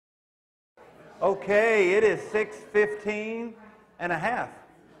Okay, it is 6:15 and a half.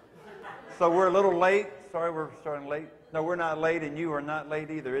 So we're a little late. Sorry we're starting late. No, we're not late, and you are not late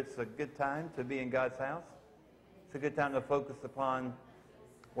either. It's a good time to be in God's house. It's a good time to focus upon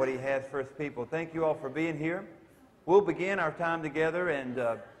what He has for His people. Thank you all for being here. We'll begin our time together,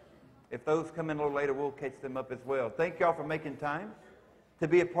 and if those come in a little later, we'll catch them up as well. Thank you all for making time to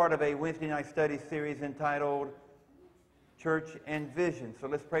be a part of a Wednesday night study series entitled Church and Vision. So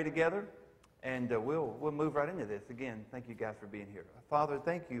let's pray together. And we'll move right into this. Again, thank you guys for being here. Father,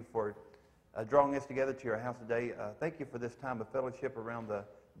 thank you for drawing us together to your house today. Thank you for this time of fellowship around the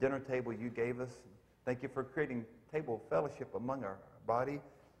dinner table you gave us. Thank you for creating table fellowship among our body.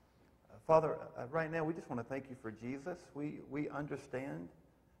 Father, right now we just want to thank you for Jesus. We understand,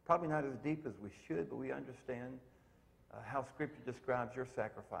 probably not as deep as we should, but we understand how Scripture describes your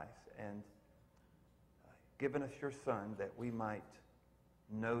sacrifice and given us your Son that we might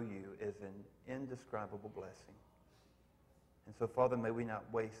know you is an indescribable blessing. And so, Father, may we not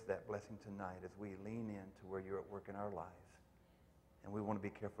waste that blessing tonight as we lean into where you're at work in our lives. And we want to be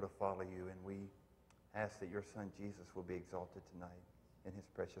careful to follow you, and we ask that your Son, Jesus, will be exalted tonight. In his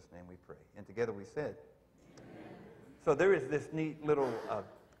precious name we pray. And together we said, amen. So there is this neat little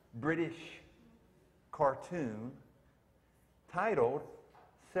British cartoon titled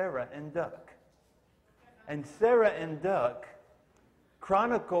Sarah and Duck. And Sarah and Duck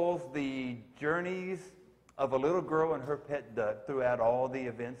chronicles the journeys of a little girl and her pet duck throughout all the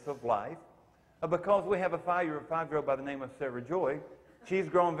events of life. Because we have a five-year-old by the name of Sarah Joy, she's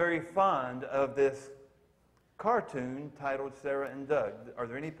grown very fond of this cartoon titled Sarah and Doug. Are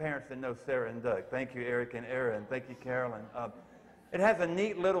there any parents that know Sarah and Doug? Thank you, Eric and Aaron. Thank you, Carolyn. It has a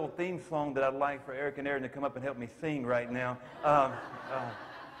neat little theme song that I'd like for Eric and Aaron to come up and help me sing right now.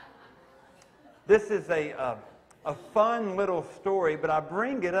 This is a fun little story, but I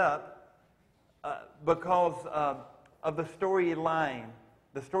bring it up because of the storyline.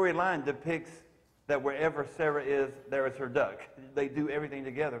 The storyline depicts that wherever Sarah is, there is her duck. They do everything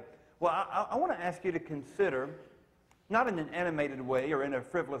together. Well, I want to ask you to consider, not in an animated way or in a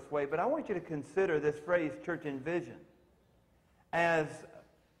frivolous way, but I want you to consider this phrase, church and vision, as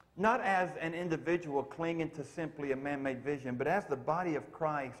not as an individual clinging to simply a man-made vision, but as the body of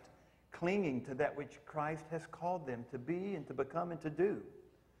Christ clinging to that which Christ has called them to be and to become and to do.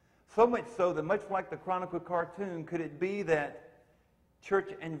 So much so that much like the Chronicle cartoon, could it be that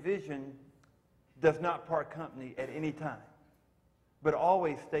church and vision does not part company at any time, but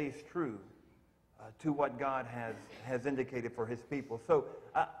always stays true to what God has indicated for his people. So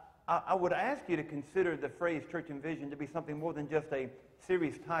I would ask you to consider the phrase church and vision to be something more than just a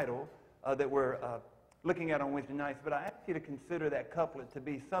series title that we're looking at on Wednesday nights, but I ask you to consider that couplet to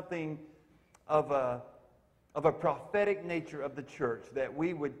be something of a prophetic nature of the church, that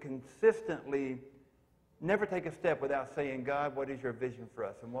we would consistently never take a step without saying, God, what is your vision for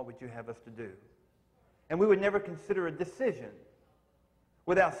us, and what would you have us to do? And we would never consider a decision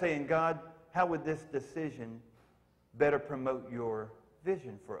without saying, God, how would this decision better promote your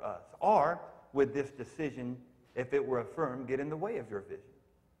vision for us? Or would this decision, if it were affirmed, get in the way of your vision?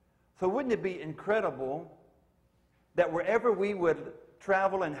 So wouldn't it be incredible that wherever we would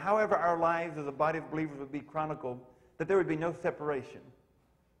travel and however our lives as a body of believers would be chronicled, that there would be no separation?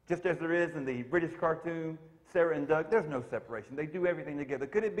 Just as there is in the British cartoon, Sarah and Doug, there's no separation. They do everything together.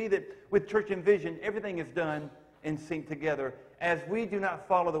 Could it be that with church and vision, everything is done in sync together, as we do not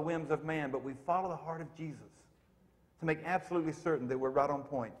follow the whims of man, but we follow the heart of Jesus to make absolutely certain that we're right on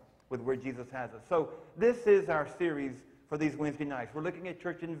point with where Jesus has us? So this is our series for these Wednesday nights. We're looking at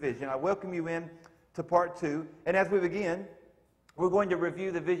church and vision. I welcome you in to part 2. And as we begin, we're going to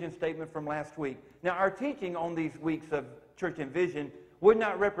review the vision statement from last week. Now, our teaching on these weeks of church and vision would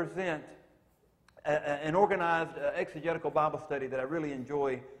not represent an organized exegetical Bible study that I really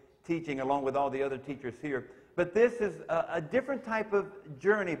enjoy teaching along with all the other teachers here. But this is a different type of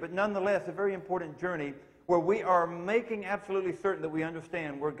journey, but nonetheless a very important journey where we are making absolutely certain that we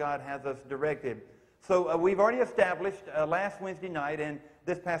understand where God has us directed. So we've already established last Wednesday night and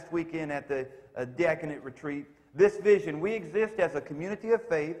this past weekend at the diaconate retreat, this vision. We exist as a community of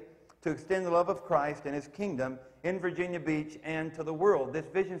faith to extend the love of Christ and his kingdom in Virginia Beach and to the world. This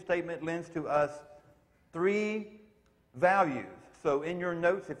vision statement lends to us 3 values. So in your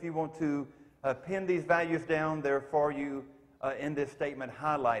notes, if you want to pin these values down, they're for you in this statement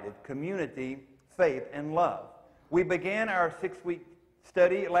highlighted: community, faith, and love. We began our 6-week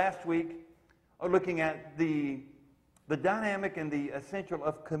study last week looking at the dynamic and the essential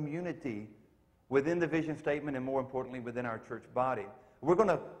of community within the vision statement and, more importantly, within our church body. We're going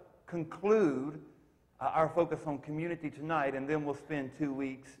to conclude our focus on community tonight, and then we'll spend 2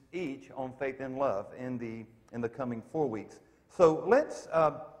 weeks each on faith and love in the coming 4 weeks. So let's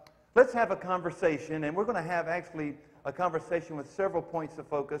have a conversation, and we're going to have actually a conversation with several points of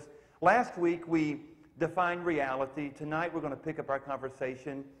focus. Last week we defined reality. Tonight we're going to pick up our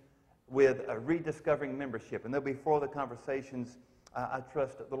conversation with rediscovering membership, and there'll be 4 other conversations I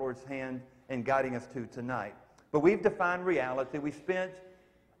trust the Lord's hand in guiding us to tonight. But we've defined reality. We spent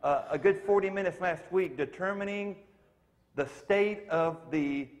a good 40 minutes last week determining the state of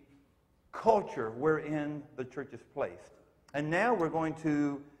the culture wherein the church is placed. And now we're going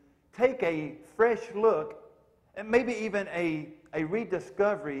to take a fresh look, and maybe even a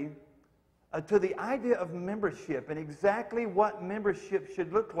rediscovery to the idea of membership and exactly what membership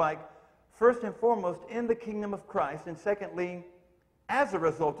should look like, first and foremost, in the kingdom of Christ, and secondly, as a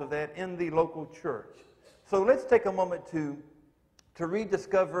result of that, in the local church. So let's take a moment to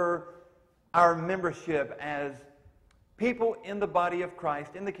rediscover our membership as people in the body of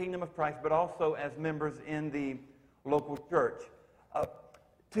Christ, in the kingdom of Christ, but also as members in the local church.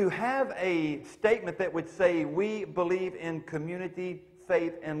 To have a statement that would say we believe in community,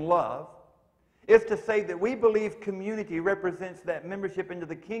 faith, and love is to say that we believe community represents that membership into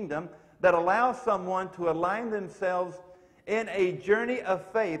the kingdom that allows someone to align themselves in a journey of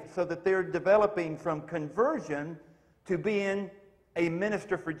faith so that they're developing from conversion to being a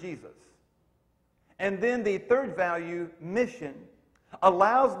minister for Jesus. And then the third value, mission,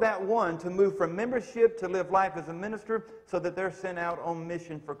 allows that one to move from membership to live life as a minister so that they're sent out on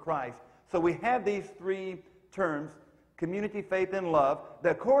mission for Christ. So we have these 3 terms, community, faith, and love,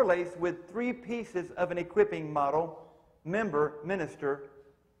 that correlates with 3 pieces of an equipping model: member, minister,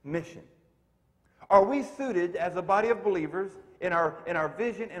 mission. Are we suited as a body of believers in our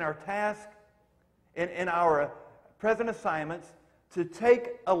vision, in our task, in our present assignments to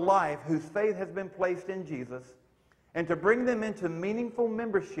take a life whose faith has been placed in Jesus and to bring them into meaningful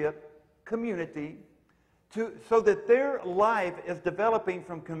membership, community, so that their life is developing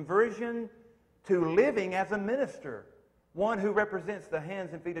from conversion to living as a minister, one who represents the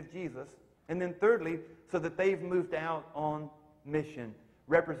hands and feet of Jesus, and then thirdly, so that they've moved out on mission,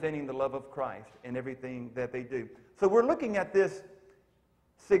 representing the love of Christ in everything that they do. So we're looking at this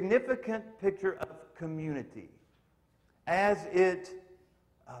significant picture of community as it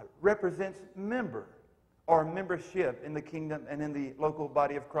represents member or membership in the kingdom and in the local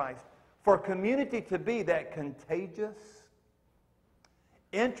body of Christ. For community to be that contagious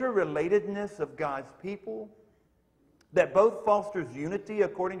interrelatedness of God's people that both fosters unity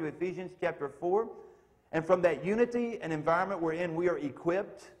according to Ephesians chapter 4, and from that unity and environment we're in, we are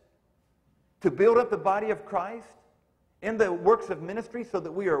equipped to build up the body of Christ in the works of ministry so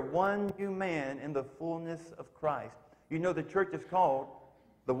that we are one new man in the fullness of Christ. You know, the church is called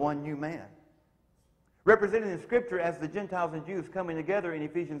the one new man, represented in Scripture as the Gentiles and Jews coming together in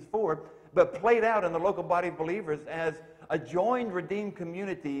Ephesians 4, but played out in the local body of believers as a joined, redeemed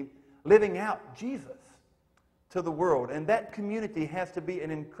community living out Jesus to the world. And that community has to be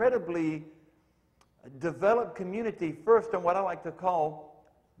an incredibly developed community, first on what I like to call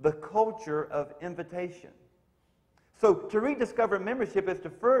the culture of invitation. So to rediscover membership is to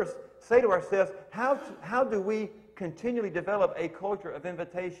first say to ourselves, how do we continually develop a culture of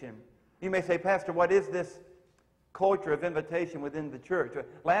invitation? You may say, Pastor, what is this culture of invitation within the church?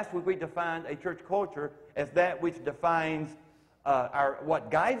 Last week we defined a church culture as that which defines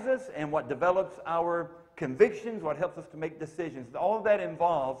what guides us and what develops our convictions, what helps us to make decisions. All of that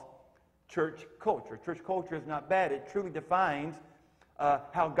involves church culture. Church culture is not bad. It truly defines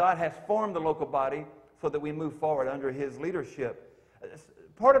how God has formed the local body so that we move forward under His leadership.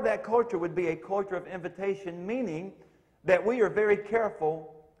 Part of that culture would be a culture of invitation, meaning that we are very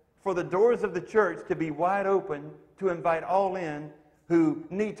careful for the doors of the church to be wide open to invite all in who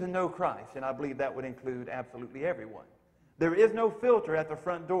need to know Christ. And I believe that would include absolutely everyone. There is no filter at the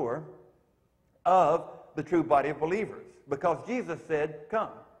front door of the true body of believers because Jesus said, come.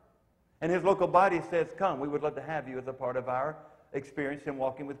 And His local body says, come. We would love to have you as a part of our experience in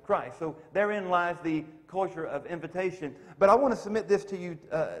walking with Christ. So therein lies the culture of invitation. But I want to submit this to you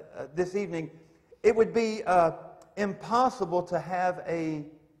this evening. It would be impossible to have a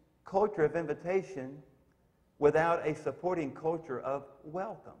culture of invitation without a supporting culture of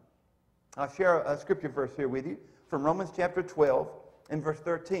welcome. I'll share a scripture verse here with you from Romans chapter 12 and verse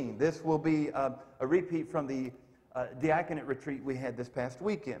 13. This will be a repeat from the diaconate retreat we had this past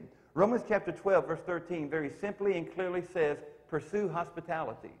weekend. Romans chapter 12 verse 13 very simply and clearly says, pursue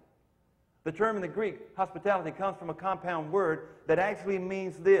hospitality. The term in the Greek, hospitality, comes from a compound word that actually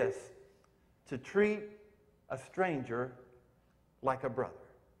means this: to treat a stranger like a brother.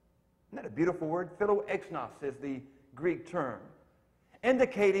 Isn't that a beautiful word? Philoexnos is the Greek term,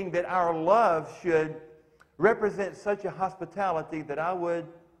 indicating that our love should represent such a hospitality that I would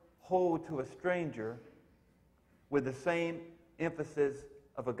hold to a stranger with the same emphasis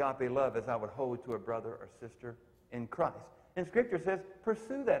of agape love as I would hold to a brother or sister in Christ. And Scripture says,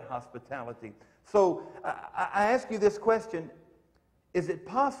 pursue that hospitality. So I ask you this question: is it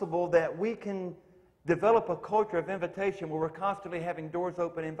possible that we can develop a culture of invitation where we're constantly having doors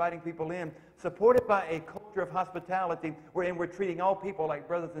open, inviting people in, supported by a culture of hospitality wherein we're treating all people like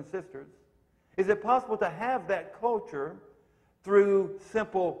brothers and sisters? Is it possible to have that culture through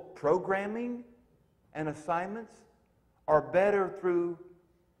simple programming and assignments, or better through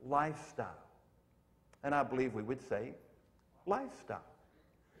lifestyle? And I believe we would say lifestyle.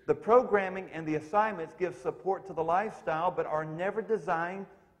 The programming and the assignments give support to the lifestyle, but are never designed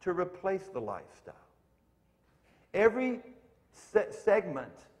to replace the lifestyle. Every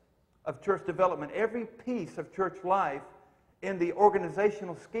segment of church development, every piece of church life in the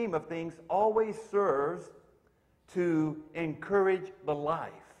organizational scheme of things always serves to encourage the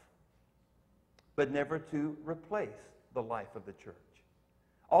life, but never to replace the life of the church.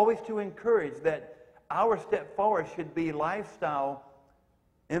 Always to encourage that our step forward should be lifestyle,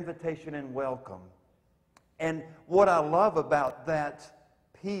 invitation, and welcome. And what I love about that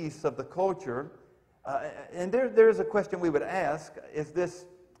piece of the culture, and there's a question we would ask: is this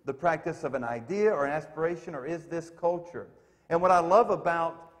the practice of an idea or an aspiration, or is this culture? And what I love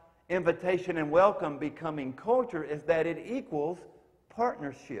about invitation and welcome becoming culture is that it equals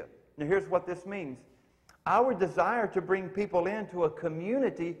partnership. Now here's what this means. Our desire to bring people into a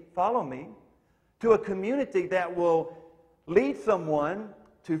community, follow me, to a community that will lead someone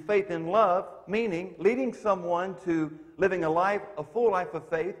to faith and love, meaning leading someone to living a full life of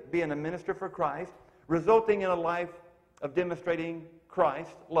faith, being a minister for Christ, resulting in a life of demonstrating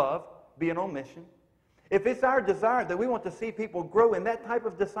Christ, love, being on mission. If it's our desire that we want to see people grow in that type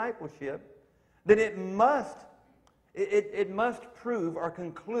of discipleship, then it must prove or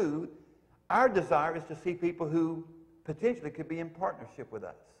conclude our desire is to see people who potentially could be in partnership with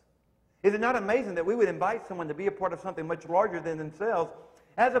us. Is it not amazing that we would invite someone to be a part of something much larger than themselves,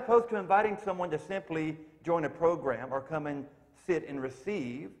 as opposed to inviting someone to simply join a program or come and sit and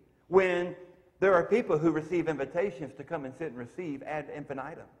receive, when there are people who receive invitations to come and sit and receive ad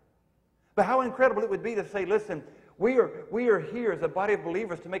infinitum? But how incredible it would be to say, listen, we are here as a body of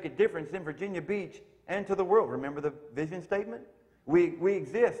believers to make a difference in Virginia Beach and to the world. Remember the vision statement? We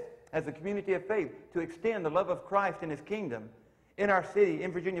exist as a community of faith to extend the love of Christ and His kingdom in our city,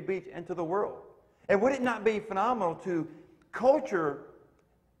 in Virginia Beach, and to the world. And would it not be phenomenal to culture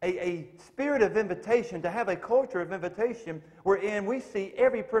a spirit of invitation, to have a culture of invitation wherein we see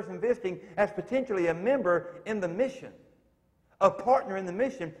every person visiting as potentially a member in the mission, a partner in the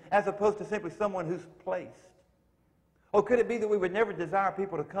mission, as opposed to simply someone who's placed? Or could it be that we would never desire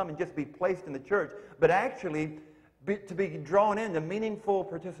people to come and just be placed in the church, but actually to be drawn into meaningful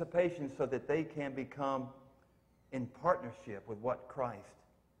participation so that they can become in partnership with what Christ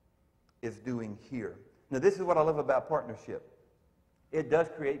is doing here? Now, this is what I love about partnership. It does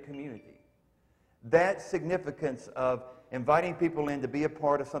create community. That significance of inviting people in to be a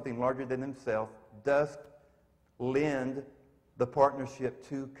part of something larger than themselves does lend the partnership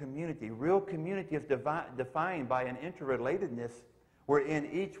to community. Real community is defined by an interrelatedness wherein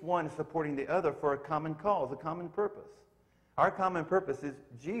each one is supporting the other for a common cause, a common purpose. Our common purpose is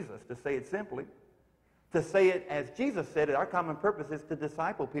Jesus, to say it simply. To say it as Jesus said it, our common purpose is to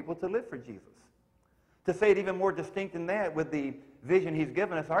disciple people to live for Jesus. To say it even more distinct than that, with the vision He's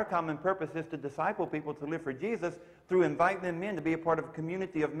given us, our common purpose is to disciple people to live for Jesus through inviting them in to be a part of a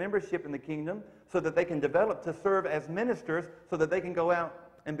community of membership in the kingdom so that they can develop to serve as ministers so that they can go out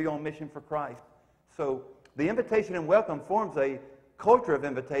and be on mission for Christ. So the invitation and welcome forms a culture of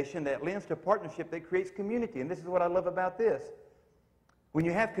invitation that lends to partnership that creates community. And this is what I love about this. When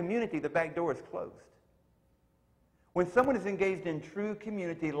you have community, the back door is closed. When someone is engaged in true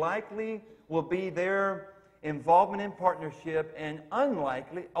community, likely will be their involvement in partnership, and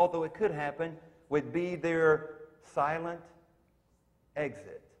unlikely, although it could happen, would be their silent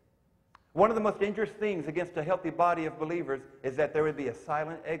exit. One of the most dangerous things against a healthy body of believers is that there would be a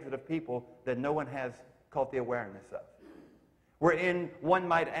silent exit of people that no one has caught the awareness of. Wherein one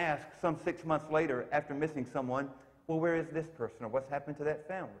might ask some 6 months later, after missing someone, well, where is this person, or what's happened to that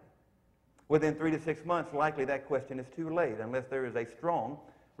family? Within 3 to 6 months, likely that question is too late, unless there is a strong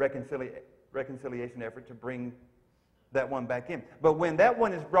reconciliation effort to bring that one back in. But when that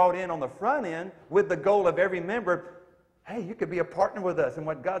one is brought in on the front end with the goal of every member, hey, you could be a partner with us in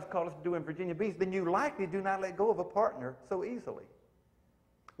what God's called us to do in Virginia Beach, then you likely do not let go of a partner so easily.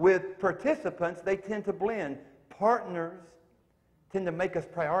 With participants, they tend to blend. Partners tend to make us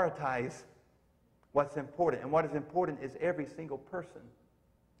prioritize what's important. And what is important is every single person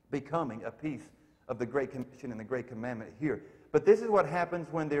becoming a piece of the Great Commission and the Great Commandment here. But this is what happens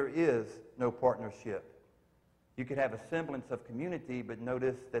when there is no partnership. You could have a semblance of community, but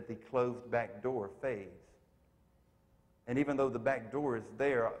notice that the closed back door fades. And even though the back door is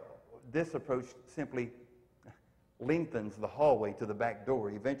there, this approach simply lengthens the hallway to the back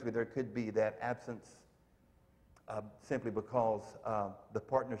door. Eventually there could be that absence simply because the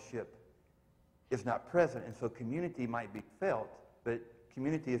partnership is not present. And so community might be felt, but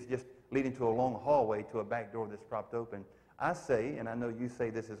community is just leading to a long hallway to a back door that's propped open. I say, and I know you say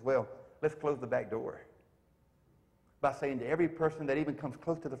this as well, let's close the back door. By saying to every person that even comes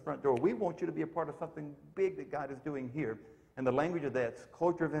close to the front door, we want you to be a part of something big that God is doing here. And the language of that's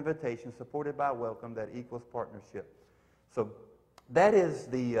culture of invitation supported by welcome that equals partnership. So that is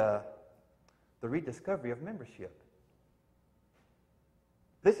the rediscovery of membership.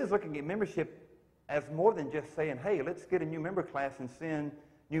 This is looking at membership as more than just saying, hey, let's get a new member class and send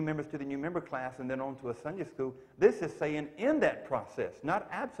new members to the new member class and then on to a Sunday school. This is saying in that process, not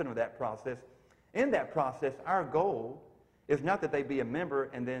absent of that process, in that process, our goal is not that they be a member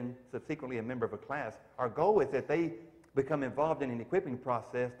and then subsequently a member of a class. Our goal is that they become involved in an equipping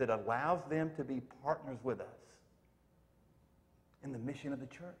process that allows them to be partners with us in the mission of the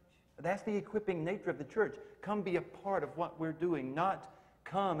church. That's the equipping nature of the church. Come be a part of what we're doing, not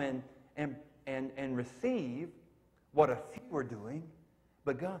come and receive what a few are doing,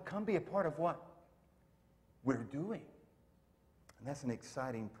 but God, come be a part of what we're doing. And that's an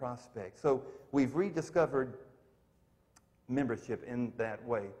exciting prospect. So we've rediscovered membership in that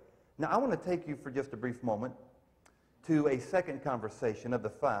way. Now I want to take you for just a brief moment to a second conversation of the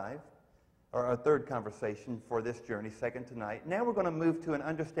five, or a third conversation for this journey, second tonight. Now we're going to move to an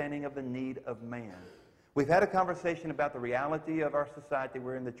understanding of the need of man. We've had a conversation about the reality of our society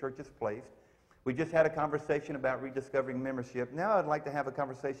wherein the church is placed. We just had a conversation about rediscovering membership. Now I'd like to have a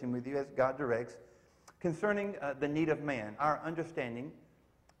conversation with you as God directs concerning the need of man, our understanding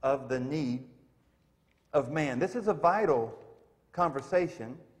of the need of man. This is a vital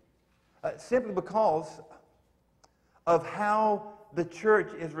conversation simply because of how the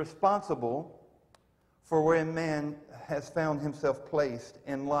church is responsible for where man has found himself placed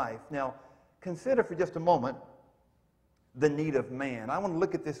in life. Now, consider for just a moment the need of man. I want to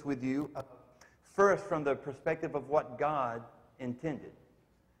look at this with you first from the perspective of what God intended.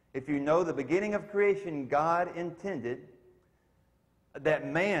 If you know the beginning of creation, God intended that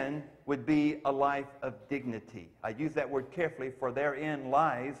man would be a life of dignity. I use that word carefully, for therein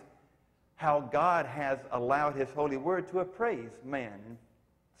lies how God has allowed his holy word to appraise man. In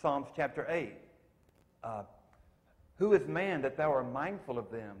Psalms chapter 8, who is man that thou art mindful of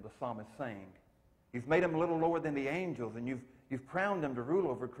them, the psalmist saying. You've made him a little lower than the angels, and you've crowned him to rule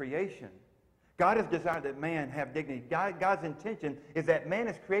over creation. God has desired that man have dignity. God's intention is that man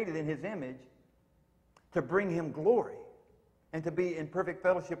is created in his image to bring him glory and to be in perfect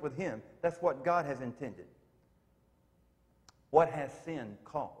fellowship with him. That's what God has intended. What has sin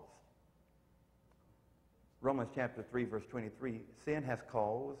caused? Romans chapter 3, verse 23, sin has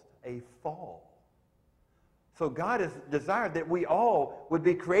caused a fall. So God has desired that we all would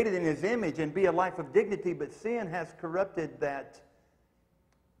be created in his image and be a life of dignity, but sin has corrupted that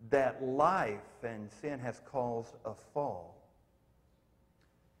life, and sin has caused a fall.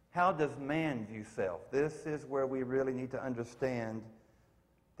 How does man view self? This is where we really need to understand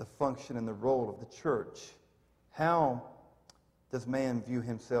the function and the role of the church. How does man view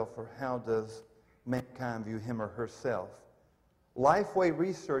himself, or how does mankind view him or herself? Lifeway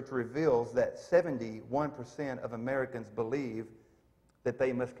research reveals that 71% of Americans believe that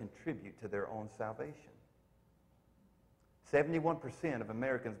they must contribute to their own salvation. 71% of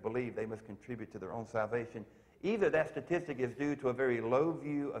Americans believe they must contribute to their own salvation. Either that statistic is due to a very low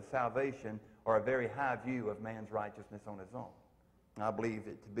view of salvation or a very high view of man's righteousness on his own. And I believe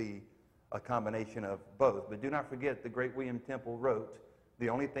it to be a combination of both. But do not forget, the great William Temple wrote, the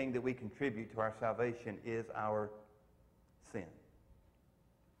only thing that we contribute to our salvation is our sin.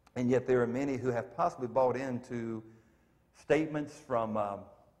 And yet there are many who have possibly bought into statements from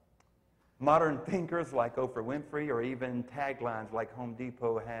modern thinkers like Oprah Winfrey, or even taglines like Home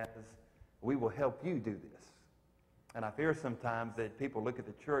Depot has, we will help you do this. And I fear sometimes that people look at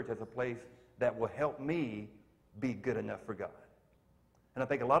the church as a place that will help me be good enough for God. And I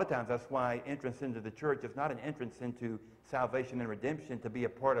think a lot of times that's why entrance into the church is not an entrance into salvation and redemption to be a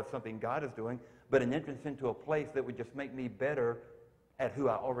part of something God is doing, but an entrance into a place that would just make me better at who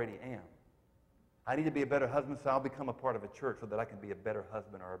I already am. I need to be a better husband, so I'll become a part of a church so that I can be a better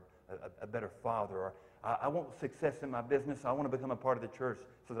husband or a better father. Or I want success in my business, so I want to become a part of the church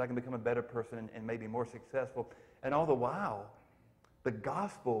so that I can become a better person and maybe more successful. And all the while, the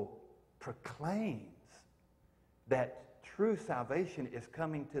gospel proclaims that true salvation is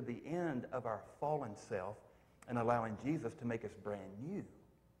coming to the end of our fallen self and allowing Jesus to make us brand new.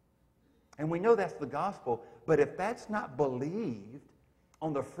 And we know that's the gospel, but if that's not believed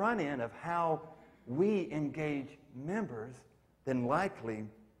on the front end of how we engage members, then likely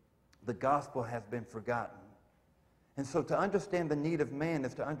the gospel has been forgotten. And so to understand the need of man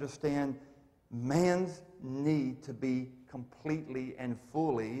is to understand man's need to be completely and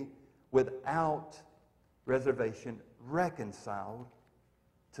fully, without reservation, reconciled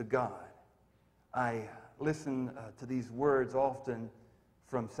to God. I listen to these words often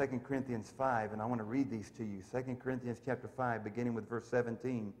from 2 Corinthians 5, and I want to read these to you. 2 Corinthians chapter 5, beginning with verse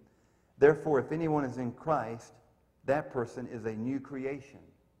 17. Therefore, if anyone is in Christ, that person is a new creation.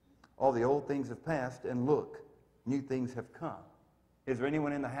 All the old things have passed, and look, new things have come. Is there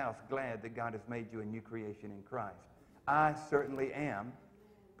anyone in the house glad that God has made you a new creation in Christ? I certainly am.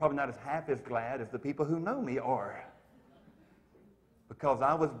 Probably not as half as glad as the people who know me are. Because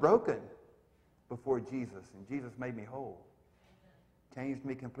I was broken before Jesus, and Jesus made me whole. Changed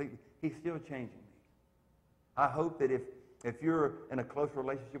me completely. He's still changing me. I hope that if you're in a close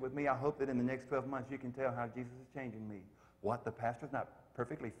relationship with me, I hope that in the next 12 months you can tell how Jesus is changing me. What, the pastor's not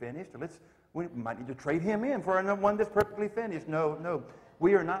perfectly finished? We might need to trade him in for one that's perfectly finished. No,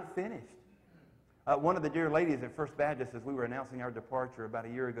 we are not finished. One of the dear ladies at First Baptist, as we were announcing our departure about a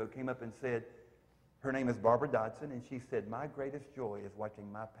year ago, came up and said, her name is Barbara Dodson, and she said, my greatest joy is watching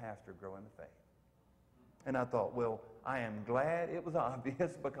my pastor grow in the faith. And I thought, well, I am glad it was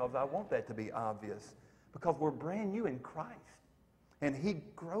obvious, because I want that to be obvious, because we're brand new in Christ. And he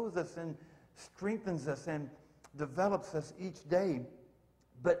grows us and strengthens us and develops us each day.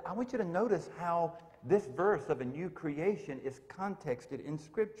 But I want you to notice how this verse of a new creation is contexted in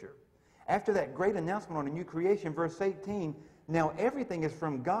Scripture. After that great announcement on a new creation, verse 18, now everything is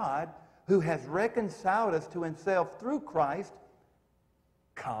from God, who has reconciled us to himself through Christ,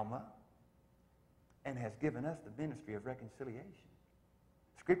 comma, and has given us the ministry of reconciliation.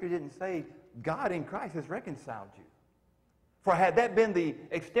 Scripture didn't say God in Christ has reconciled you. For had that been the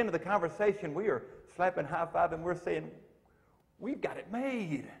extent of the conversation, we are slapping high five and we're saying, we've got it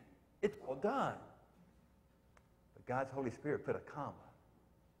made. It's all done. But God's Holy Spirit put a comma,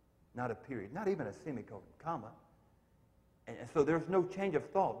 not a period, not even a semicolon, comma. And so there's no change of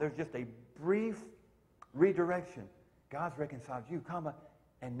thought. There's just a brief redirection. God's reconciled you, comma,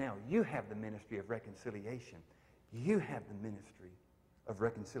 and now you have the ministry of reconciliation. You have the ministry of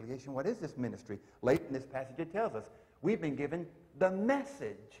reconciliation. What is this ministry? Late in this passage it tells us we've been given the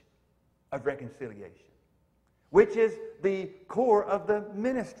message of reconciliation, which is the core of the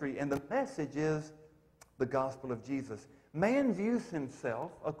ministry. And the message is the gospel of Jesus. Man views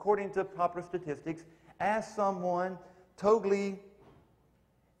himself, according to popular statistics, as someone totally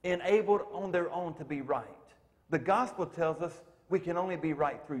enabled on their own to be right. The gospel tells us we can only be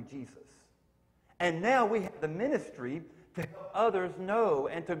right through Jesus. And now we have the ministry to help others know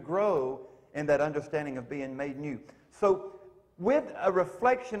and to grow in that understanding of being made new. So with a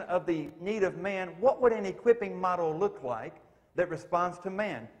reflection of the need of man, what would an equipping model look like that responds to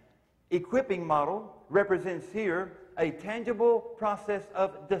man? Equipping model represents here a tangible process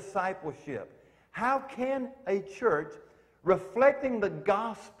of discipleship. How can a church reflecting the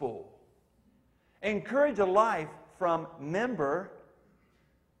gospel encourage a life from member,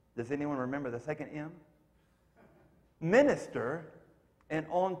 does anyone remember the second M? Minister, and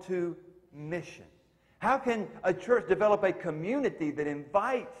on to mission. How can a church develop a community that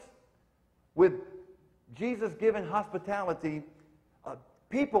invites, with Jesus-given hospitality,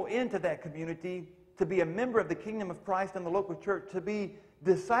 people into that community to be a member of the kingdom of Christ in the local church, to be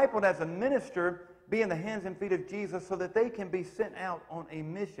discipled as a minister, be in the hands and feet of Jesus so that they can be sent out on a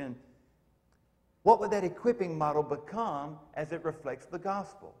mission? What would that equipping model become as it reflects the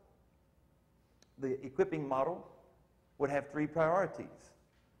gospel? The equipping model would have three priorities.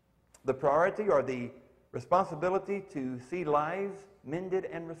 The priority or the responsibility to see lives mended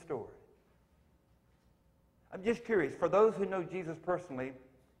and restored. I'm just curious, for those who know Jesus personally,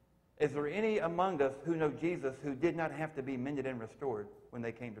 is there any among us who know Jesus who did not have to be mended and restored when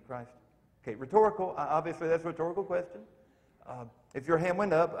they came to Christ? Okay, rhetorical. Obviously, that's a rhetorical question. If your hand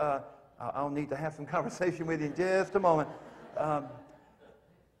went up, I'll need to have some conversation with you in just a moment.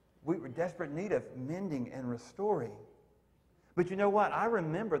 We were in desperate need of mending and restoring. But you know what? I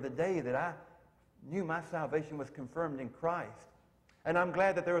remember the day that I knew my salvation was confirmed in Christ. And I'm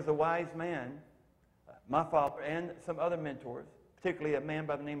glad that there was a wise man my father and some other mentors, particularly a man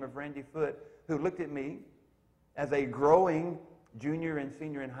by the name of Randy Foote, who looked at me as a growing junior and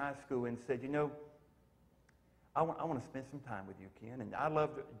senior in high school and said, you know, I want to spend some time with you, Ken. And I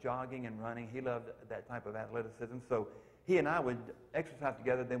loved jogging and running. He loved that type of athleticism. So he and I would exercise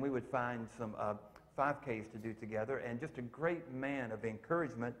together. Then we would find some 5Ks to do together. And just a great man of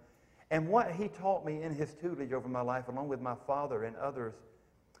encouragement. And what he taught me in his tutelage over my life, along with my father and others,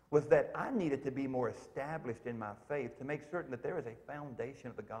 was that I needed to be more established in my faith to make certain that there is a foundation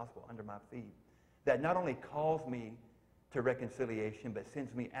of the gospel under my feet that not only calls me to reconciliation, but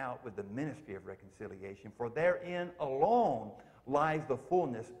sends me out with the ministry of reconciliation. For therein alone lies the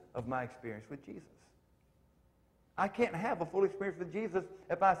fullness of my experience with Jesus. I can't have a full experience with Jesus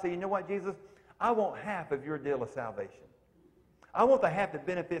if I say, you know what, Jesus, I want half of your deal of salvation. I want the half that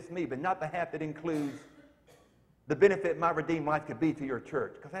benefits me, but not the half that includes the benefit my redeemed life could be to your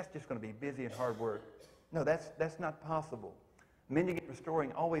church, because that's just going to be busy and hard work. No, that's not possible. Mending and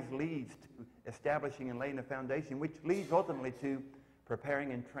restoring always leads to establishing and laying a foundation, which leads ultimately to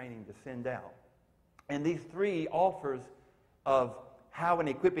preparing and training to send out. And these three offers of how an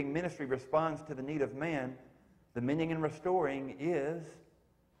equipping ministry responds to the need of man, the mending and restoring is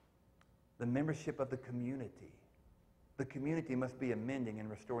the membership of the community. The community must be a mending and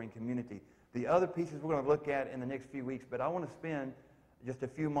restoring community. The other pieces we're going to look at in the next few weeks, but I want to spend just a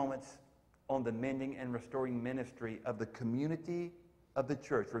few moments on the mending and restoring ministry of the community of the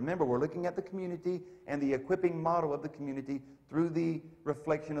church. Remember, we're looking at the community and the equipping model of the community through the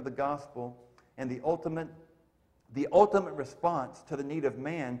reflection of the gospel and the ultimate response to the need of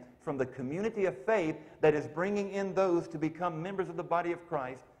man from the community of faith that is bringing in those to become members of the body of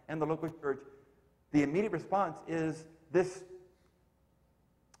Christ and the local church. The immediate response is this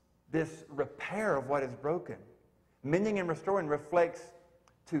repair of what is broken. Mending and restoring reflects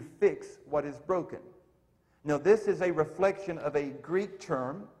to fix what is broken. Now, this is a reflection of a Greek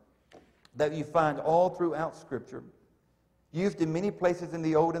term that you find all throughout Scripture, used in many places in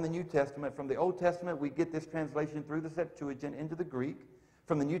the Old and the New Testament. From the Old Testament, we get this translation through the Septuagint into the Greek.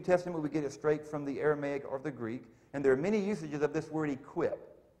 From the New Testament, we get it straight from the Aramaic or the Greek. And there are many usages of this word equip.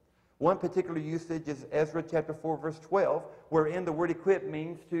 One particular usage is Ezra chapter 4, verse 12, wherein the word equip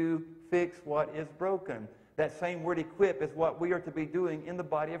means to fix what is broken. That same word equip is what we are to be doing in the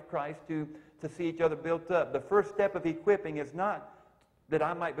body of Christ to see each other built up. The first step of equipping is not that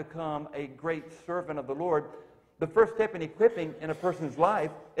I might become a great servant of the Lord. The first step in equipping in a person's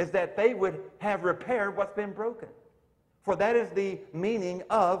life is that they would have repaired what's been broken. For that is the meaning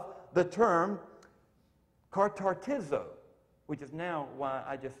of the term katartizo, which is now why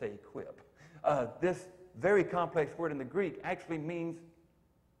I just say equip. This very complex word in the Greek actually means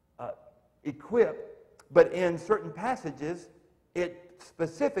equip, but in certain passages, it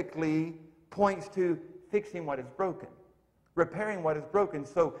specifically points to fixing what is broken, repairing what is broken.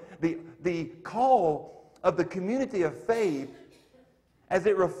 So the call of the community of faith, as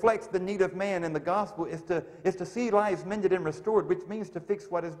it reflects the need of man in the gospel, is to see lives mended and restored, which means to fix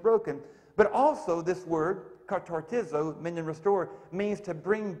what is broken. But also this word, katartizo, mend and restore, means to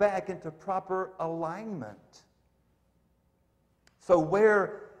bring back into proper alignment. So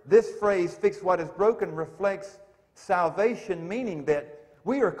where this phrase, fix what is broken, reflects salvation, meaning that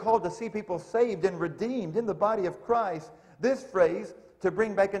we are called to see people saved and redeemed in the body of Christ. This phrase, to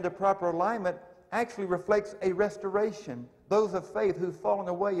bring back into proper alignment, actually reflects a restoration. Those of faith who've fallen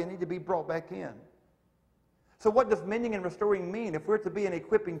away and need to be brought back in. So what does mending and restoring mean? If we're to be an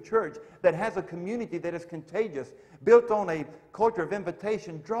equipping church that has a community that is contagious, built on a culture of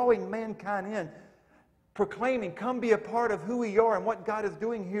invitation, drawing mankind in, proclaiming, come be a part of who we are and what God is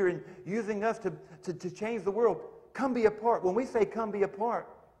doing here and using us to change the world. Come be a part. When we say come be a part,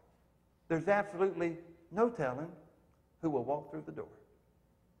 there's absolutely no telling who will walk through the door.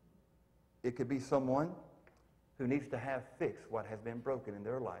 It could be someone who needs to have fixed what has been broken in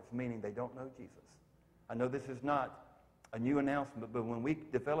their lives, meaning they don't know Jesus. I know this is not a new announcement, but when we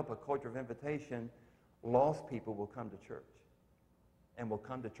develop a culture of invitation, lost people will come to church and will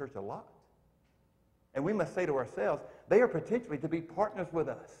come to church a lot. And we must say to ourselves, they are potentially to be partners with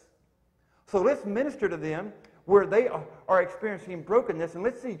us. So let's minister to them where they are experiencing brokenness, and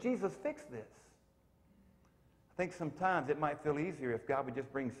let's see Jesus fix this. I think sometimes it might feel easier if God would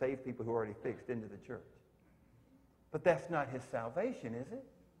just bring saved people who are already fixed into the church. But that's not his salvation, is it?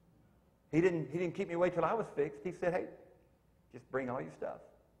 He didn't keep me away till I was fixed. He said, hey, just bring all your stuff.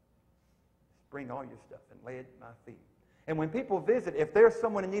 Just bring all your stuff and lay it at my feet. And when people visit, if there's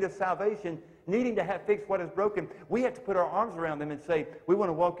someone in need of salvation, needing to have fixed what is broken, we have to put our arms around them and say, we want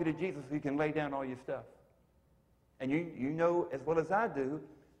to walk you to Jesus so you can lay down all your stuff. And you know as well as I do,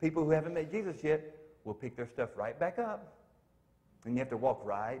 people who haven't met Jesus yet will pick their stuff right back up. And you have to walk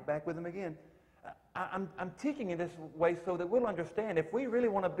right back with them again. I'm teaching in this way so that we'll understand if we really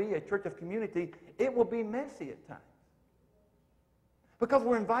want to be a church of community, it will be messy at times. Because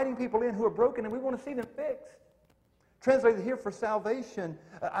we're inviting people in who are broken and we want to see them fixed. Translated here for salvation,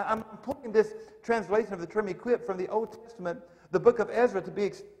 I'm pulling this translation of the term equip from the Old Testament, the book of Ezra, to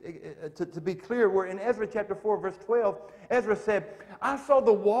be clear, where in Ezra chapter 4, verse 12, Ezra said, I saw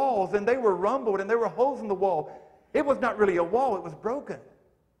the walls and they were rumbled and there were holes in the wall. It was not really a wall, it was broken.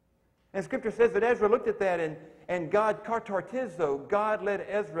 And Scripture says that Ezra looked at that and God, katartizo, God led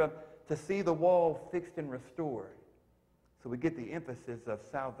Ezra to see the wall fixed and restored. So we get the emphasis of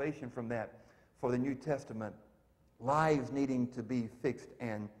salvation from that for the New Testament. Lives needing to be fixed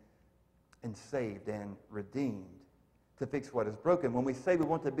and saved and redeemed to fix what is broken. When we say we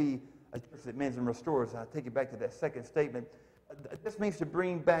want to be a church that mends and restores, I'll take you back to that second statement. This means to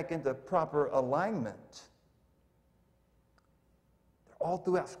bring back into proper alignment. All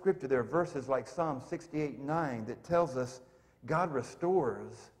throughout Scripture, there are verses like Psalm 68:9 that tells us God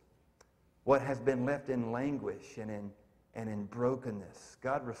restores what has been left in languish and in brokenness.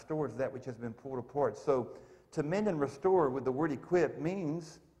 God restores that which has been pulled apart. So to mend and restore with the word equip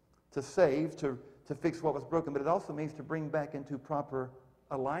means to save, to fix what was broken, but it also means to bring back into proper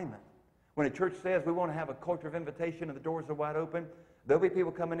alignment. When a church says we want to have a culture of invitation and the doors are wide open, there'll be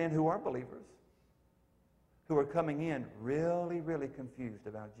people coming in who are believers, who are coming in really, really confused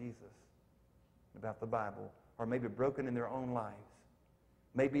about Jesus, about the Bible, or maybe broken in their own lives,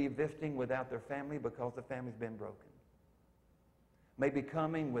 maybe visiting without their family because the family's been broken, maybe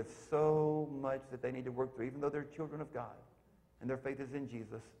coming with so much that they need to work through, even though they're children of God and their faith is in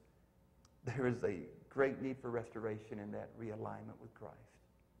Jesus. There is a great need for restoration in that realignment with Christ.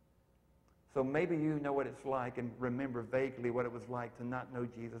 So maybe you know what it's like and remember vaguely what it was like to not know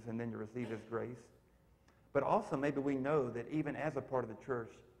Jesus and then to receive his grace. But also maybe we know that even as a part of the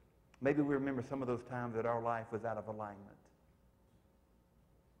church, maybe we remember some of those times that our life was out of alignment.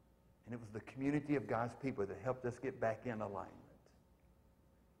 And it was the community of God's people that helped us get back in alignment.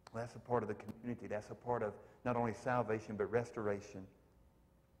 Well, that's a part of the community. That's a part of not only salvation but restoration.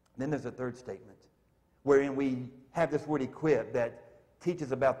 Then there's a third statement wherein we have this word equip that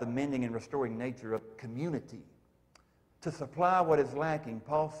teaches about the mending and restoring nature of community. To supply what is lacking,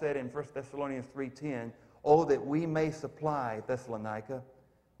 Paul said in 1 Thessalonians 3:10, oh, that we may supply, Thessalonica,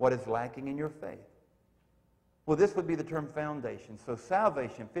 what is lacking in your faith. Well, this would be the term foundation. So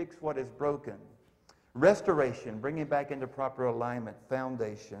salvation, fix what is broken. Restoration, bringing back into proper alignment.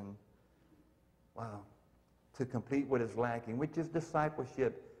 Foundation, wow, to complete what is lacking, which is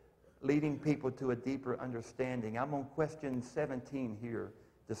discipleship, leading people to a deeper understanding. I'm on question 17 here,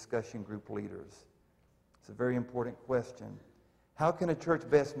 discussion group leaders. It's a very important question. How can a church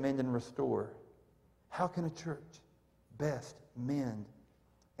best mend and restore? How can a church best mend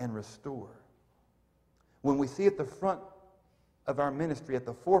and restore? When we see at the front of our ministry, at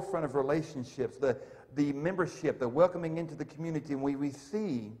the forefront of relationships, the membership, the welcoming into the community, and we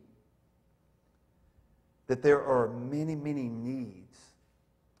see that there are many, many needs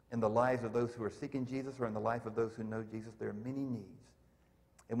in the lives of those who are seeking Jesus or in the life of those who know Jesus. There are many needs.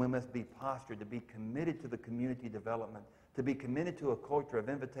 And we must be postured to be committed to the community development, to be committed to a culture of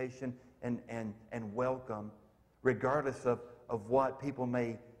invitation and welcome, regardless of what people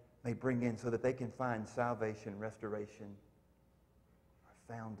may bring in, so that they can find salvation, restoration,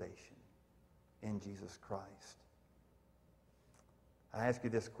 or foundation in Jesus Christ. I ask you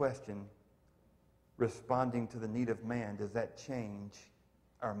this question, responding to the need of man, does that change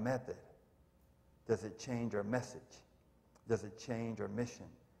our method? Does it change our message? Does it change our mission?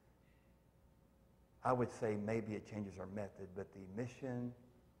 I would say maybe it changes our method, but the mission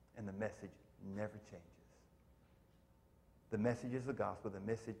and the message never changes. The message is the gospel. The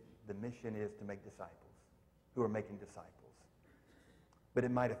mission is to make disciples who are making disciples. But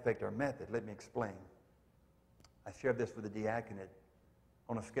it might affect our method. Let me explain. I shared this with the diaconate.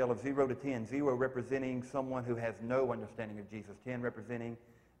 On a scale of 0 to 10, 0 representing someone who has no understanding of Jesus, 10 representing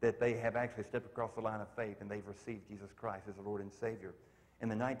that they have actually stepped across the line of faith and they've received Jesus Christ as the Lord and Savior. In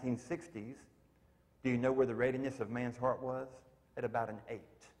the 1960s, do you know where the readiness of man's heart was? At about an 8.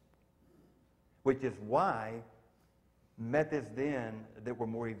 Which is why methods then that were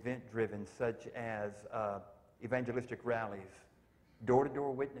more event-driven, such as evangelistic rallies,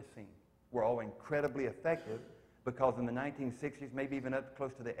 door-to-door witnessing, were all incredibly effective, because in the 1960s, maybe even up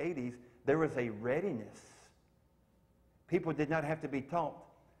close to the 80s, there was a readiness. People did not have to be taught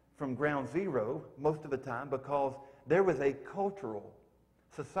from ground zero most of the time, because there was a cultural,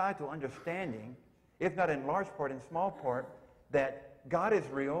 societal understanding, if not in large part, in small part, that God is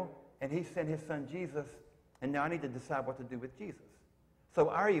real and he sent his son Jesus, and now I need to decide what to do with Jesus. So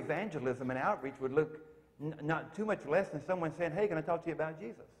our evangelism and outreach would look not too much less than someone saying, hey, can I talk to you about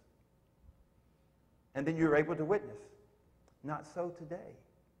Jesus? And then you're able to witness. Not so today.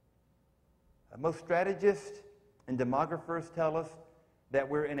 Most strategists and demographers tell us that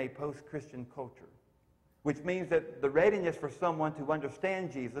we're in a post-Christian culture, which means that the readiness for someone to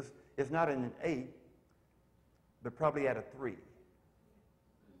understand Jesus is not at an 8, but probably at a 3.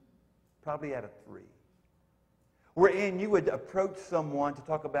 Probably at a 3. Wherein you would approach someone to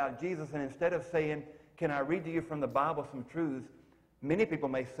talk about Jesus, and instead of saying, can I read to you from the Bible some truths, many people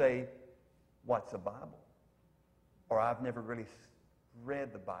may say, what's a Bible? Or I've never really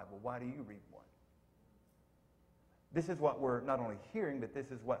read the Bible. Why do you read one? This is what we're not only hearing, but this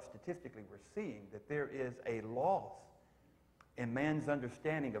is what statistically we're seeing, that there is a loss in man's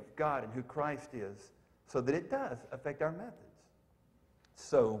understanding of God and who Christ is, so that it does affect our methods.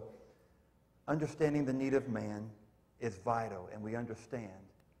 So, understanding the need of man is vital, and we understand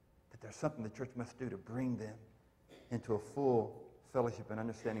that there's something the church must do to bring them into a full fellowship and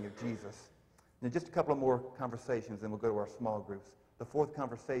understanding of Jesus. Now, just a couple of more conversations, then we'll go to our small groups. The fourth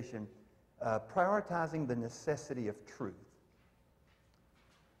conversation, prioritizing the necessity of truth.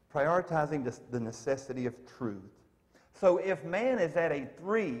 Prioritizing the necessity of truth. So if man is at a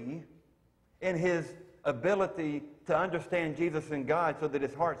 3 in his ability to understand Jesus and God so that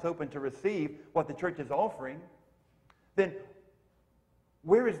his heart's open to receive what the church is offering, then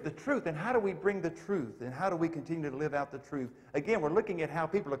where is the truth, and how do we bring the truth, and how do we continue to live out the truth? Again, we're looking at how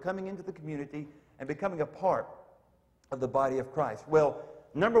people are coming into the community and becoming a part of the body of Christ. Well,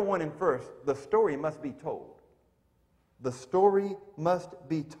 number one and first, the story must be told. The story must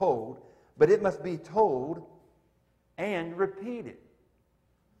be told, but it must be told and repeated.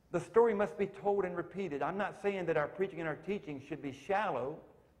 The story must be told and repeated. I'm not saying that our preaching and our teaching should be shallow,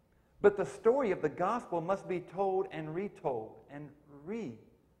 but the story of the gospel must be told and retold and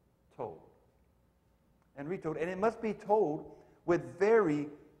retold and retold. And it must be told with very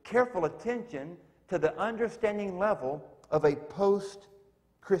careful attention to the understanding level of a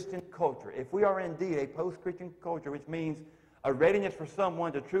post-Christian culture. If we are indeed a post-Christian culture, which means a readiness for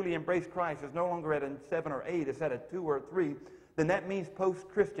someone to truly embrace Christ is no longer at a 7 or 8, it's at a 2 or 3, then that means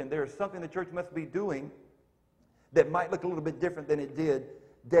post-Christian. There is something the church must be doing that might look a little bit different than it did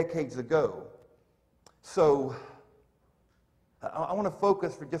decades ago. So I want to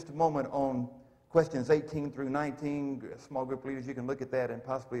focus for just a moment on questions 18 through 19. Small group leaders, you can look at that, and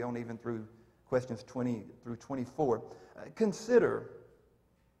possibly on even through questions 20 through 24. Consider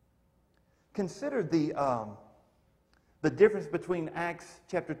the difference between Acts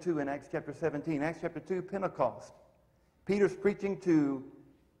chapter 2 and Acts chapter 17. Acts chapter 2, Pentecost. Peter's preaching to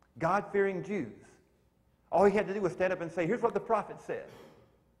God-fearing Jews. All he had to do was stand up and say, here's what the prophet said.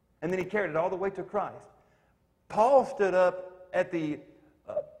 And then he carried it all the way to Christ. Paul stood up at the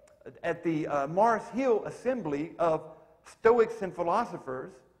Mars Hill assembly of Stoics and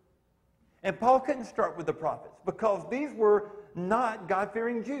philosophers, and Paul couldn't start with the prophets because these were not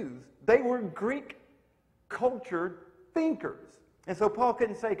God-fearing Jews. They were Greek-cultured thinkers. And so Paul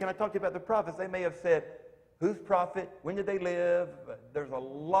couldn't say, can I talk to you about the prophets? They may have said, who's prophet? When did they live? There's a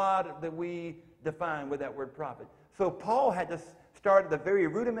lot that we define with that word prophet. So Paul had to start at the very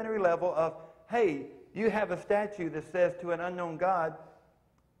rudimentary level of, hey, you have a statue that says to an unknown God,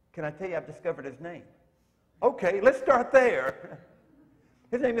 can I tell you I've discovered his name? Okay, let's start there.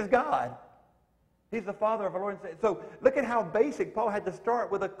 His name is God. He's the Father of our Lord and Savior. So look at how basic Paul had to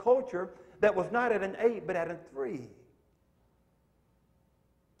start with a culture that was not at an 8, but at a 3.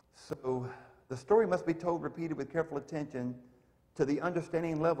 So the story must be told, repeated with careful attention to the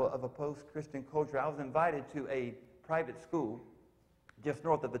understanding level of a post-Christian culture. I was invited to a private school just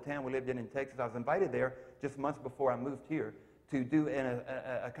north of the town we lived in Texas. I was invited there just months before I moved here to do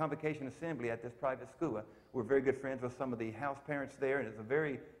a convocation assembly at this private school. We're very good friends with some of the house parents there, and it's a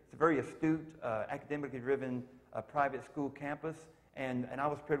very astute, academically driven private school campus. And I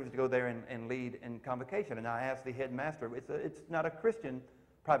was privileged to go there and lead in convocation. And I asked the headmaster, it's not a Christian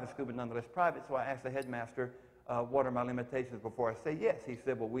private school, but nonetheless private, so I asked the headmaster, what are my limitations before I say yes? He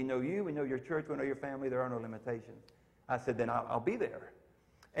said, well, we know you, we know your church, we know your family, there are no limitations. I said, then I'll be there.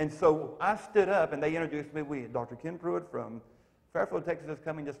 And so I stood up, and they introduced me. Dr. Ken Pruitt from Fairfield, Texas is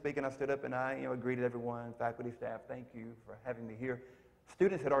coming to speak, and I stood up and I greeted everyone, faculty, staff, thank you for having me here.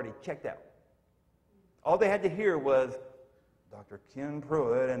 Students had already checked out. All they had to hear was Dr. Ken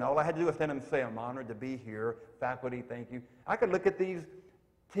Pruitt, and all I had to do was stand up and say, I'm honored to be here. Faculty, thank you. I could look at these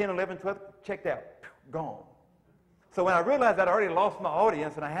 10, 11, 12, checked out, gone. So when I realized I'd already lost my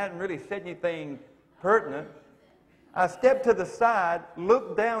audience and I hadn't really said anything pertinent, I stepped to the side,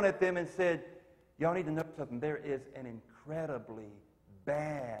 looked down at them, and said, y'all need to know something. There is an incredibly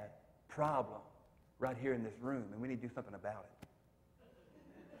bad problem right here in this room, and we need to do something about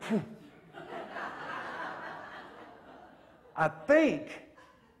it. I think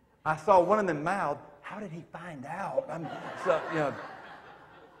I saw one of them mouth, how did he find out?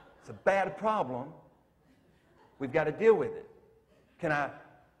 It's a bad problem. We've got to deal with it. Can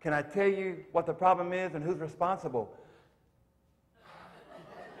I tell you what the problem is and who's responsible?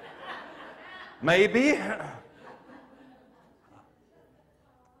 Maybe.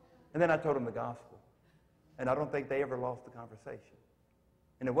 And then I told them the gospel. And I don't think they ever lost the conversation.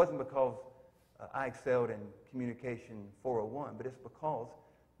 And it wasn't because I excelled in communication 401, but it's because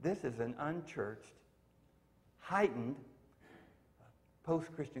this is an unchurched, heightened,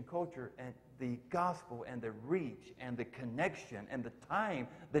 post-Christian culture, and the gospel and the reach and the connection and the time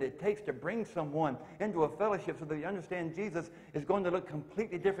that it takes to bring someone into a fellowship so that they understand Jesus is going to look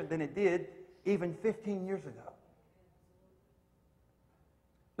completely different than it did even 15 years ago.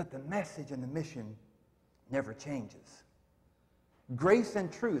 But the message and the mission never changes. Grace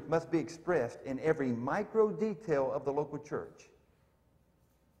and truth must be expressed in every micro detail of the local church.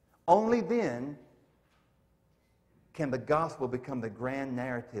 Only then can the gospel become the grand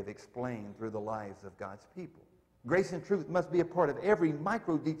narrative explained through the lives of God's people. Grace and truth must be a part of every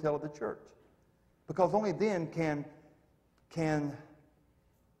micro detail of the church, because only then can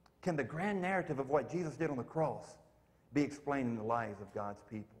the grand narrative of what Jesus did on the cross be explained in the lives of God's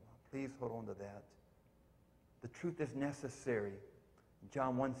people. Please hold on to that. The truth is necessary.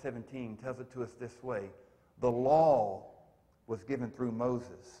 John 1:17 tells it to us this way. The law was given through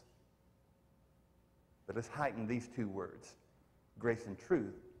Moses. But let's heighten these two words. Grace and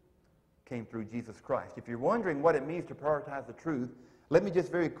truth came through Jesus Christ. If you're wondering what it means to prioritize the truth, let me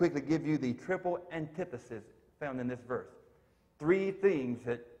just very quickly give you the triple antithesis found in this verse. Three things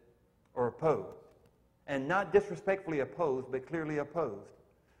that are opposed. And not disrespectfully opposed, but clearly opposed.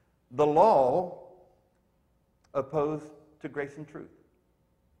 The law opposed to grace and truth.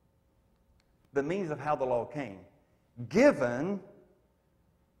 The means of how the law came. Given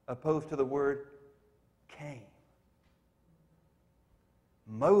opposed to the word came.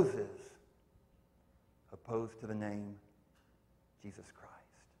 Moses opposed to the name Jesus Christ.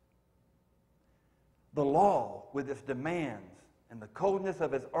 The law, with its demands and the coldness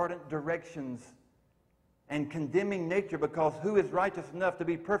of its ardent directions and condemning nature, because who is righteous enough to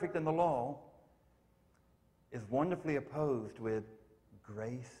be perfect in the law, is wonderfully opposed with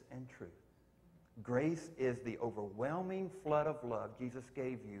grace and truth. Grace is the overwhelming flood of love Jesus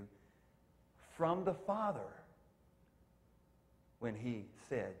gave you from the Father when he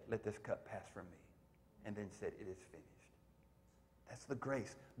said, let this cup pass from me, and then said, it is finished. That's the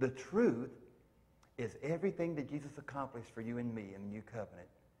grace. The truth is everything that Jesus accomplished for you and me in the new covenant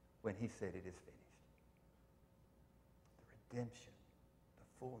when he said it is finished. The redemption, the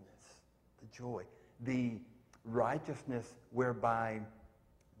fullness, the joy, the righteousness whereby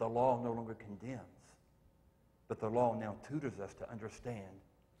the law no longer condemns, but the law now tutors us to understand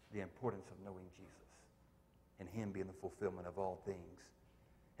the importance of knowing Jesus and him being the fulfillment of all things.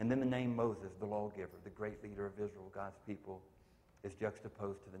 And then the name Moses, the lawgiver, the great leader of Israel, God's people, is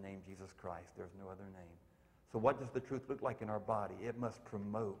juxtaposed to the name Jesus Christ. There's no other name. So what does the truth look like in our body? It must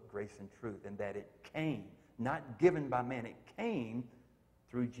promote grace and truth, and that it came, not given by man. It came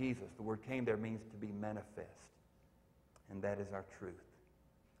through Jesus. The word came there means to be manifest, and that is our truth.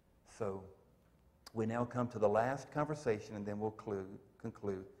 So we now come to the last conversation, and then we'll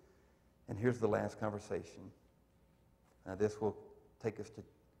conclude. And here's the last conversation. This will take us to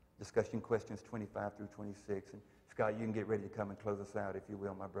discussion questions 25 through 26. And Scott, you can get ready to come and close us out, if you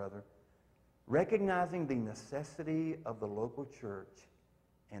will, my brother. Recognizing the necessity of the local church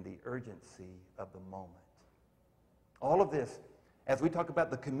and the urgency of the moment. All of this, as we talk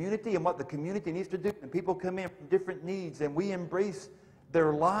about the community and what the community needs to do, and people come in from different needs, and we embrace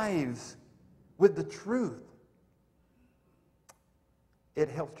their lives with the truth. It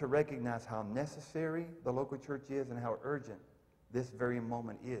helps to recognize how necessary the local church is and how urgent this very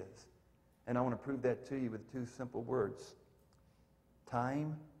moment is. And I want to prove that to you with two simple words.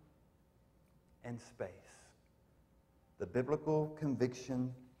 Time and space. The biblical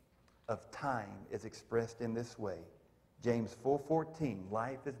conviction of time is expressed in this way. James 4:14,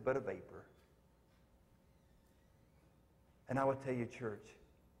 life is but a vapor. And I would tell you, church,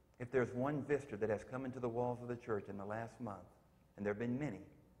 if there's one visitor that has come into the walls of the church in the last month, and there have been many,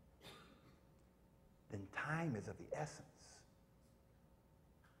 then time is of the essence.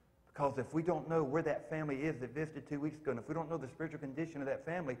 Because if we don't know where that family is that visited 2 weeks ago, and if we don't know the spiritual condition of that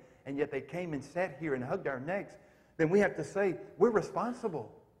family, and yet they came and sat here and hugged our necks, then we have to say we're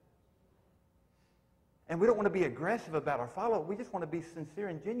responsible. And we don't want to be aggressive about our follow-up. We just want to be sincere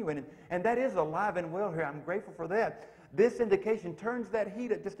and genuine. And that is alive and well here. I'm grateful for that. This indication turns that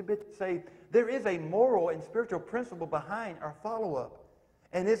heat up just a bit to say there is a moral and spiritual principle behind our follow-up.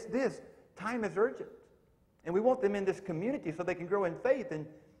 And it's this: time is urgent. And we want them in this community so they can grow in faith and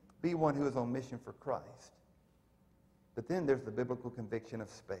be one who is on mission for Christ. But then there's the biblical conviction of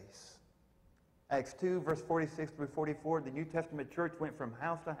space. Acts 2, verse 46 through 44, the New Testament church went from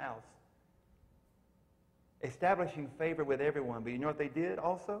house to house, establishing favor with everyone. But you know what they did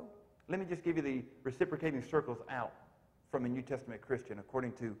also? Let me just give you the reciprocating circles out from a New Testament Christian,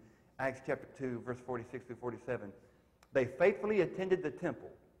 according to Acts chapter 2, verse 46 through 47. They faithfully attended the temple.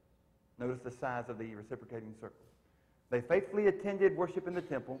 Notice the size of the reciprocating circle. They faithfully attended worship in the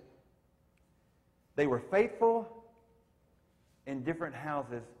temple. They were faithful in different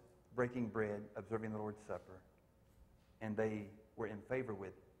houses, breaking bread, observing the Lord's Supper. And they were in favor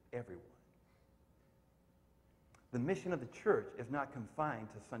with everyone. The mission of the church is not confined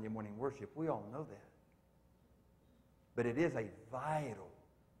to Sunday morning worship. We all know that. But it is a vital,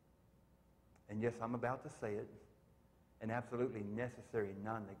 and yes, I'm about to say it, an absolutely necessary,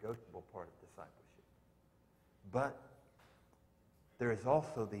 non-negotiable part of discipleship. But there is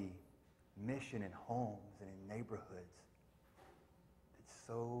also the mission in homes and in neighborhoods that's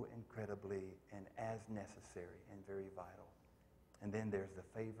so incredibly and as necessary and very vital. And then there's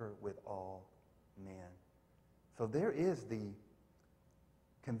the favor with all men. So there is the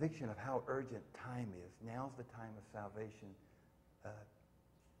conviction of how urgent time is. Now's the time of salvation.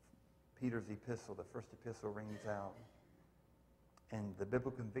 Peter's epistle, the first epistle, rings out. And the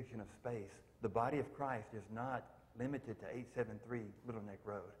biblical conviction of space. The body of Christ is not limited to 873 Little Neck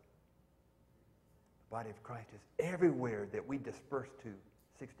Road. The body of Christ is everywhere that we disperse to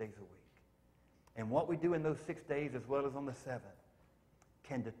 6 days a week. And what we do in those 6 days, as well as on the 7th,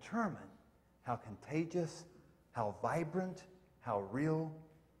 can determine how contagious, how vibrant, how real,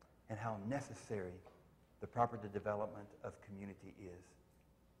 and how necessary the proper development of community is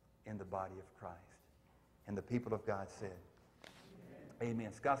in the body of Christ. And the people of God said,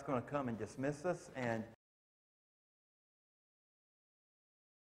 Amen. Scott's going to come and dismiss us, and